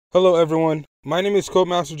Hello everyone, my name is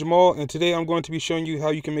Codemaster Jamal and today I'm going to be showing you how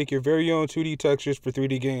you can make your very own 2D textures for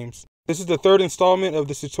 3D games. This is the third installment of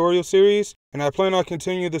this tutorial series and I plan on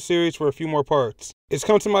continuing the series for a few more parts. It's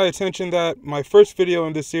come to my attention that my first video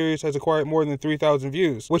in this series has acquired more than 3,000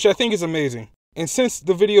 views, which I think is amazing. And since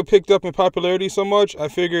the video picked up in popularity so much, I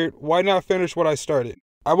figured why not finish what I started.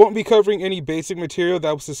 I won't be covering any basic material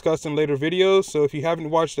that was discussed in later videos, so if you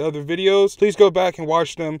haven't watched the other videos, please go back and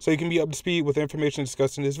watch them so you can be up to speed with the information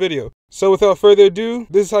discussed in this video. So without further ado,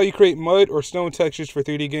 this is how you create mud or stone textures for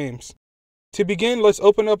 3D games. To begin, let's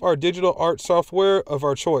open up our digital art software of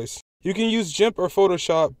our choice. You can use GIMP or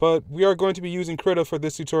Photoshop, but we are going to be using Krita for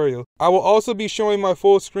this tutorial. I will also be showing my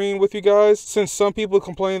full screen with you guys, since some people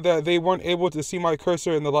complained that they weren't able to see my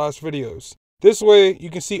cursor in the last videos. This way,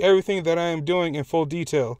 you can see everything that I am doing in full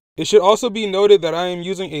detail. It should also be noted that I am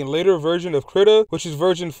using a later version of Krita, which is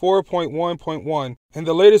version 4.1.1, and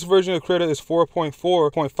the latest version of Krita is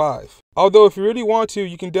 4.4.5. Although if you really want to,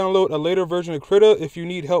 you can download a later version of Krita if you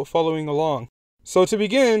need help following along. So to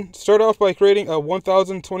begin, start off by creating a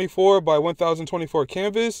 1024 by 1024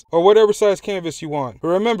 canvas, or whatever size canvas you want. But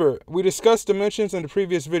remember, we discussed dimensions in the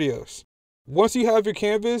previous videos. Once you have your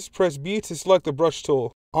canvas, press B to select the brush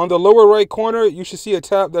tool. On the lower right corner, you should see a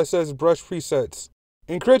tab that says Brush Presets.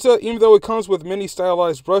 In Krita, even though it comes with many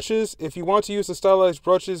stylized brushes, if you want to use the stylized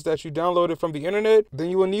brushes that you downloaded from the internet, then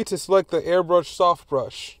you will need to select the Airbrush Soft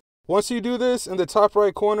Brush. Once you do this, in the top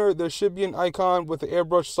right corner, there should be an icon with the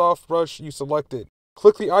Airbrush Soft Brush you selected.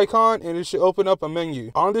 Click the icon and it should open up a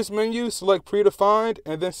menu. On this menu, select Predefined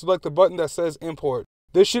and then select the button that says Import.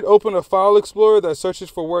 This should open a file explorer that searches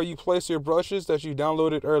for where you place your brushes that you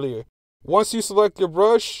downloaded earlier. Once you select your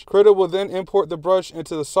brush, Krita will then import the brush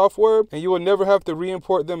into the software and you will never have to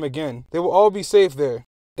re-import them again. They will all be saved there.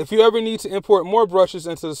 If you ever need to import more brushes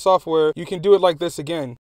into the software, you can do it like this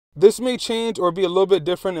again. This may change or be a little bit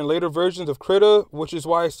different in later versions of Krita, which is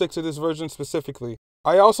why I stick to this version specifically.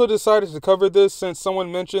 I also decided to cover this since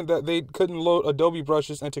someone mentioned that they couldn't load Adobe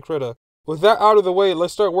brushes into Krita. With that out of the way,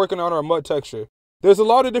 let's start working on our mud texture. There's a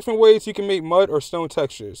lot of different ways you can make mud or stone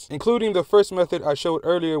textures, including the first method I showed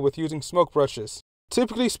earlier with using smoke brushes.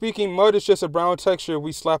 Typically speaking, mud is just a brown texture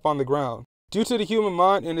we slap on the ground. Due to the human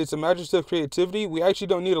mind and its imaginative creativity, we actually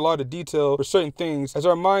don't need a lot of detail for certain things, as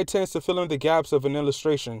our mind tends to fill in the gaps of an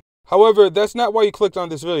illustration. However, that's not why you clicked on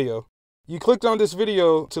this video. You clicked on this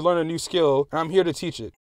video to learn a new skill, and I'm here to teach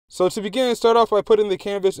it. So to begin, start off by putting the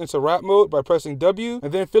canvas into wrap mode by pressing W,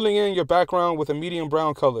 and then filling in your background with a medium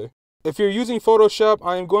brown color. If you're using Photoshop,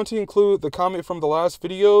 I am going to include the comment from the last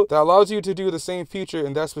video that allows you to do the same feature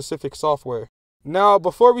in that specific software. Now,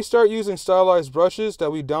 before we start using stylized brushes that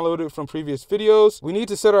we downloaded from previous videos, we need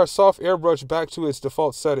to set our soft airbrush back to its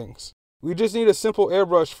default settings. We just need a simple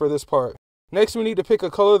airbrush for this part. Next, we need to pick a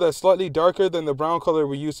color that's slightly darker than the brown color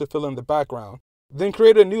we used to fill in the background. Then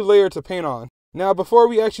create a new layer to paint on. Now, before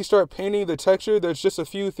we actually start painting the texture, there's just a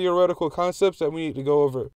few theoretical concepts that we need to go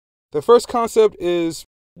over. The first concept is,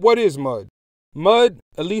 what is mud? Mud,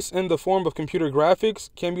 at least in the form of computer graphics,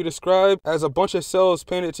 can be described as a bunch of cells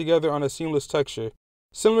painted together on a seamless texture.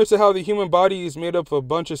 Similar to how the human body is made up of a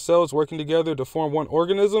bunch of cells working together to form one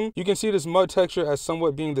organism, you can see this mud texture as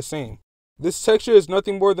somewhat being the same. This texture is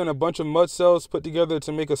nothing more than a bunch of mud cells put together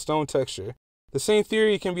to make a stone texture. The same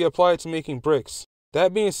theory can be applied to making bricks.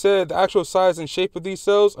 That being said, the actual size and shape of these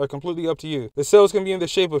cells are completely up to you. The cells can be in the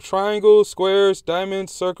shape of triangles, squares,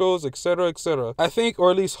 diamonds, circles, etc., etc. I think,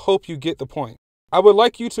 or at least hope, you get the point. I would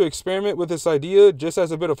like you to experiment with this idea just as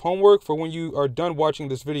a bit of homework for when you are done watching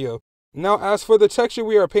this video. Now, as for the texture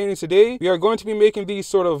we are painting today, we are going to be making these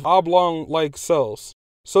sort of oblong-like cells.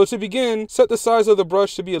 So to begin, set the size of the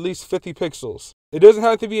brush to be at least 50 pixels. It doesn't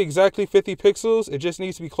have to be exactly 50 pixels, it just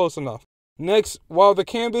needs to be close enough. Next, while the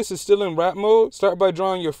canvas is still in wrap mode, start by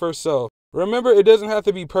drawing your first cell. Remember, it doesn't have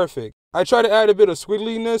to be perfect. I try to add a bit of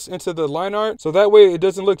squiggliness into the line art, so that way it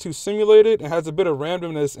doesn't look too simulated and has a bit of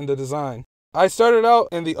randomness in the design. I started out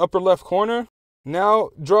in the upper left corner. Now,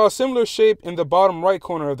 draw a similar shape in the bottom right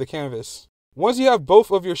corner of the canvas. Once you have both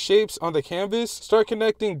of your shapes on the canvas, start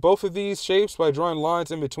connecting both of these shapes by drawing lines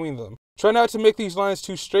in between them. Try not to make these lines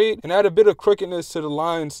too straight and add a bit of crookedness to the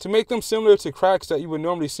lines to make them similar to cracks that you would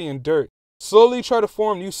normally see in dirt. Slowly try to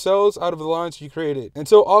form new cells out of the lines you created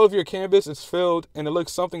until all of your canvas is filled and it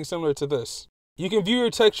looks something similar to this. You can view your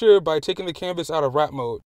texture by taking the canvas out of wrap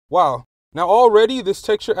mode. Wow. Now already this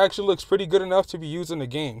texture actually looks pretty good enough to be used in the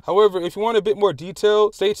game. However, if you want a bit more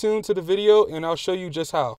detail, stay tuned to the video and I'll show you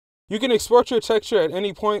just how. You can export your texture at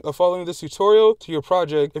any point of following this tutorial to your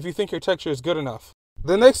project if you think your texture is good enough.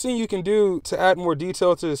 The next thing you can do to add more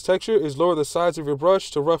detail to this texture is lower the size of your brush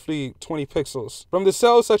to roughly 20 pixels. From the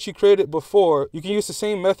cells that you created before, you can use the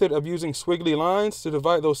same method of using squiggly lines to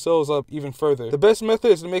divide those cells up even further. The best method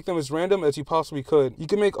is to make them as random as you possibly could. You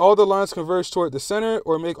can make all the lines converge toward the center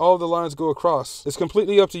or make all the lines go across. It's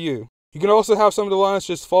completely up to you. You can also have some of the lines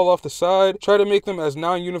just fall off the side. Try to make them as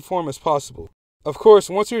non-uniform as possible. Of course,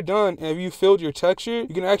 once you're done and you filled your texture,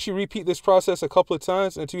 you can actually repeat this process a couple of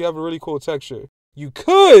times until you have a really cool texture. You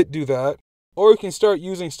could do that, or you can start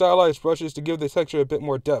using stylized brushes to give the texture a bit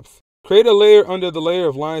more depth. Create a layer under the layer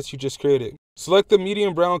of lines you just created. Select the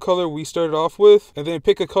medium brown color we started off with, and then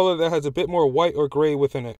pick a color that has a bit more white or gray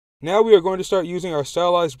within it. Now we are going to start using our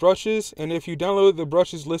stylized brushes, and if you download the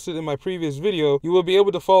brushes listed in my previous video, you will be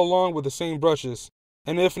able to follow along with the same brushes.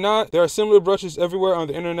 And if not, there are similar brushes everywhere on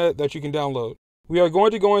the internet that you can download. We are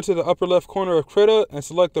going to go into the upper left corner of Krita and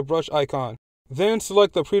select the brush icon. Then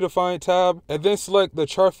select the predefined tab, and then select the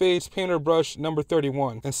Charfade's Painter brush number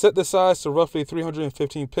 31, and set the size to roughly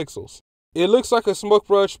 315 pixels. It looks like a smoke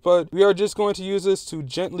brush, but we are just going to use this to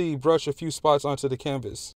gently brush a few spots onto the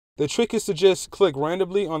canvas. The trick is to just click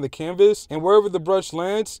randomly on the canvas, and wherever the brush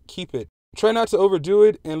lands, keep it. Try not to overdo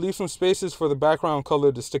it, and leave some spaces for the background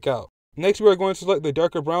color to stick out. Next, we are going to select the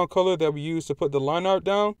darker brown color that we used to put the line art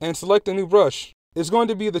down, and select a new brush. It's going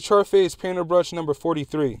to be the Charfade's Painter brush number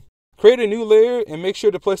 43. Create a new layer and make sure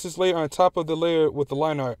to place this layer on top of the layer with the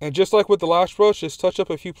line art. And just like with the last brush, just touch up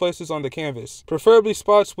a few places on the canvas, preferably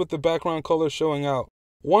spots with the background color showing out.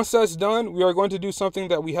 Once that's done, we are going to do something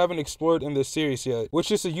that we haven't explored in this series yet, which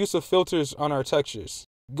is the use of filters on our textures.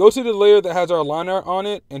 Go to the layer that has our line art on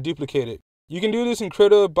it and duplicate it. You can do this in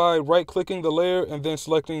Krita by right-clicking the layer and then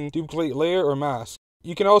selecting Duplicate Layer or Mask.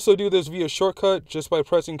 You can also do this via shortcut just by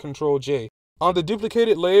pressing Ctrl-J. On the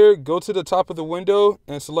duplicated layer, go to the top of the window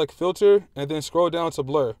and select Filter, and then scroll down to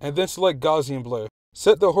Blur, and then select Gaussian Blur.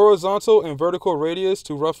 Set the horizontal and vertical radius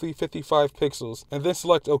to roughly 55 pixels, and then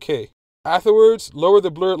select OK. Afterwards, lower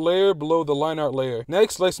the blurred layer below the line art layer.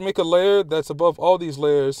 Next, let's make a layer that's above all these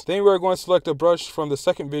layers. Then we are going to select a brush from the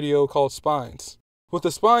second video called Spines. With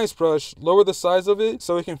the Spines brush, lower the size of it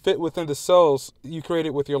so it can fit within the cells you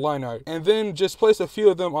created with your line art, and then just place a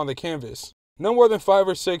few of them on the canvas. No more than 5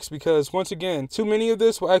 or 6 because, once again, too many of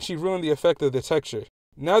this will actually ruin the effect of the texture.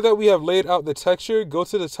 Now that we have laid out the texture, go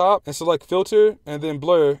to the top and select Filter, and then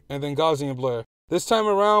Blur, and then Gaussian Blur. This time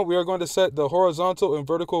around, we are going to set the horizontal and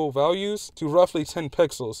vertical values to roughly 10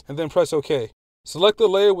 pixels, and then press OK. Select the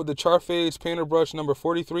layer with the Charfade's Painter brush number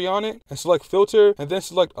 43 on it, and select Filter, and then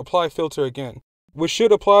select Apply Filter again, which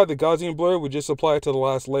should apply the Gaussian Blur we just applied to the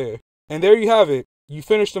last layer. And there you have it. You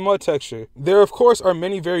finished the mud texture. There of course are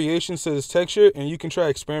many variations to this texture, and you can try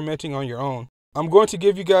experimenting on your own. I'm going to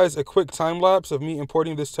give you guys a quick time lapse of me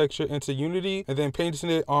importing this texture into Unity and then painting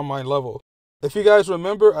it on my level. If you guys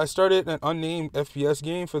remember, I started an unnamed FPS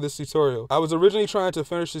game for this tutorial. I was originally trying to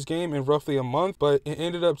finish this game in roughly a month, but it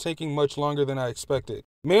ended up taking much longer than I expected.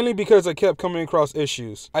 Mainly because I kept coming across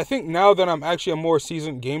issues. I think now that I'm actually a more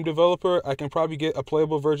seasoned game developer, I can probably get a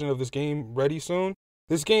playable version of this game ready soon.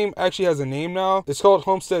 This game actually has a name now. It's called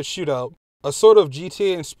Homestead Shootout, a sort of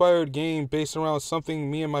GTA-inspired game based around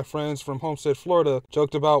something me and my friends from Homestead, Florida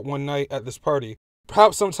joked about one night at this party.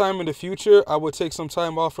 Perhaps sometime in the future, I would take some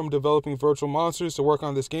time off from developing virtual monsters to work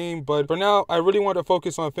on this game, but for now, I really want to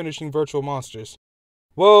focus on finishing virtual monsters.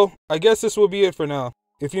 Well, I guess this will be it for now.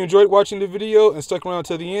 If you enjoyed watching the video and stuck around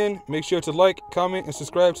to the end, make sure to like, comment, and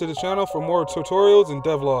subscribe to the channel for more tutorials and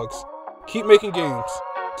devlogs. Keep making games.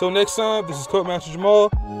 Till next time, this is Codemaster Jamal.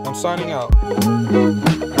 I'm signing out.